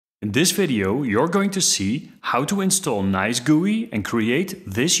In this video, you're going to see how to install NiceGUI and create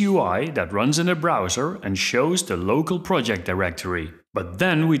this UI that runs in a browser and shows the local project directory. But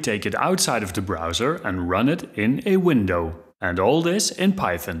then we take it outside of the browser and run it in a window. And all this in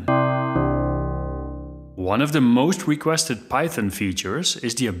Python. One of the most requested Python features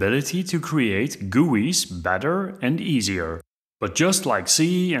is the ability to create GUIs better and easier. But just like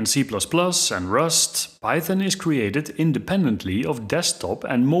C and C++ and Rust, Python is created independently of desktop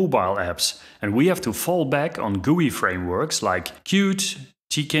and mobile apps, and we have to fall back on GUI frameworks like Qt,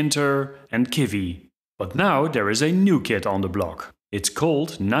 Tkinter and Kivy. But now there is a new kid on the block. It's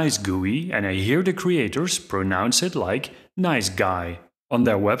called NiceGUI, and I hear the creators pronounce it like nice guy. On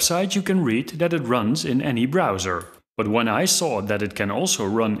their website you can read that it runs in any browser. But when I saw that it can also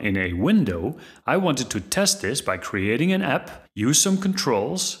run in a window, I wanted to test this by creating an app, use some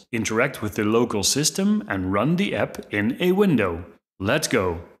controls, interact with the local system and run the app in a window. Let's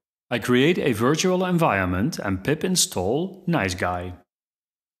go! I create a virtual environment and pip install NiceGUI.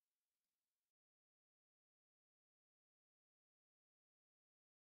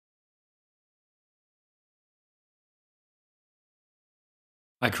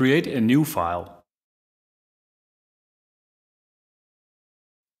 I create a new file.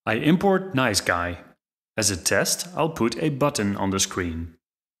 I import NiceGUI. As a test, I'll put a button on the screen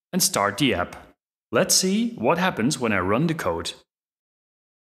and start the app. Let's see what happens when I run the code.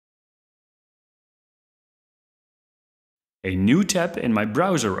 A new tab in my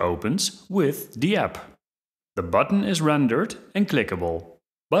browser opens with the app. The button is rendered and clickable,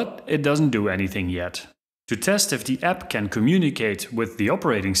 but it doesn't do anything yet. To test if the app can communicate with the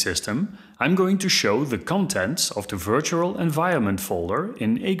operating system, I'm going to show the contents of the virtual environment folder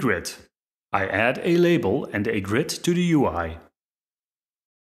in a grid. I add a label and a grid to the UI.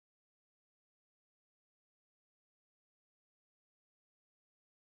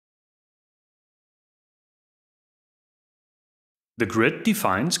 The grid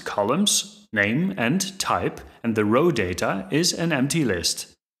defines columns, name and type, and the row data is an empty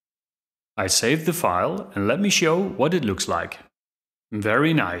list. I save the file and let me show what it looks like.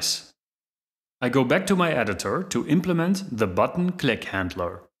 Very nice. I go back to my editor to implement the button click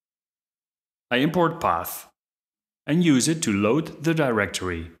handler. I import path and use it to load the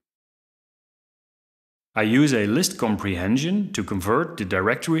directory. I use a list comprehension to convert the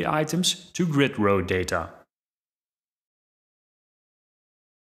directory items to grid row data.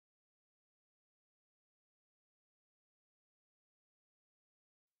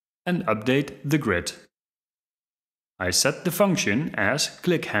 And update the grid. I set the function as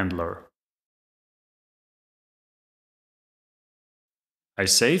clickHandler. I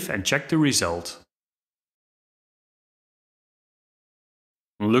save and check the result.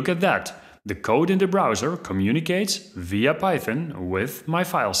 Look at that! The code in the browser communicates via Python with my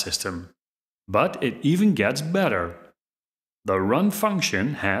file system. But it even gets better. The run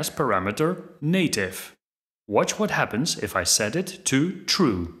function has parameter native. Watch what happens if I set it to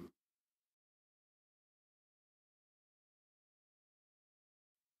true.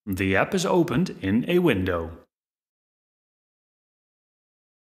 The app is opened in a window.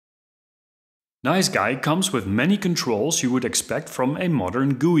 NiceGUI comes with many controls you would expect from a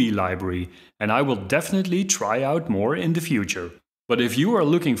modern GUI library, and I will definitely try out more in the future. But if you are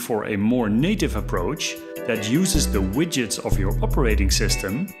looking for a more native approach that uses the widgets of your operating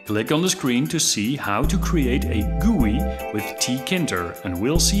system, click on the screen to see how to create a GUI with Tkinter, and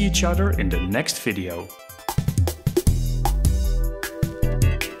we'll see each other in the next video.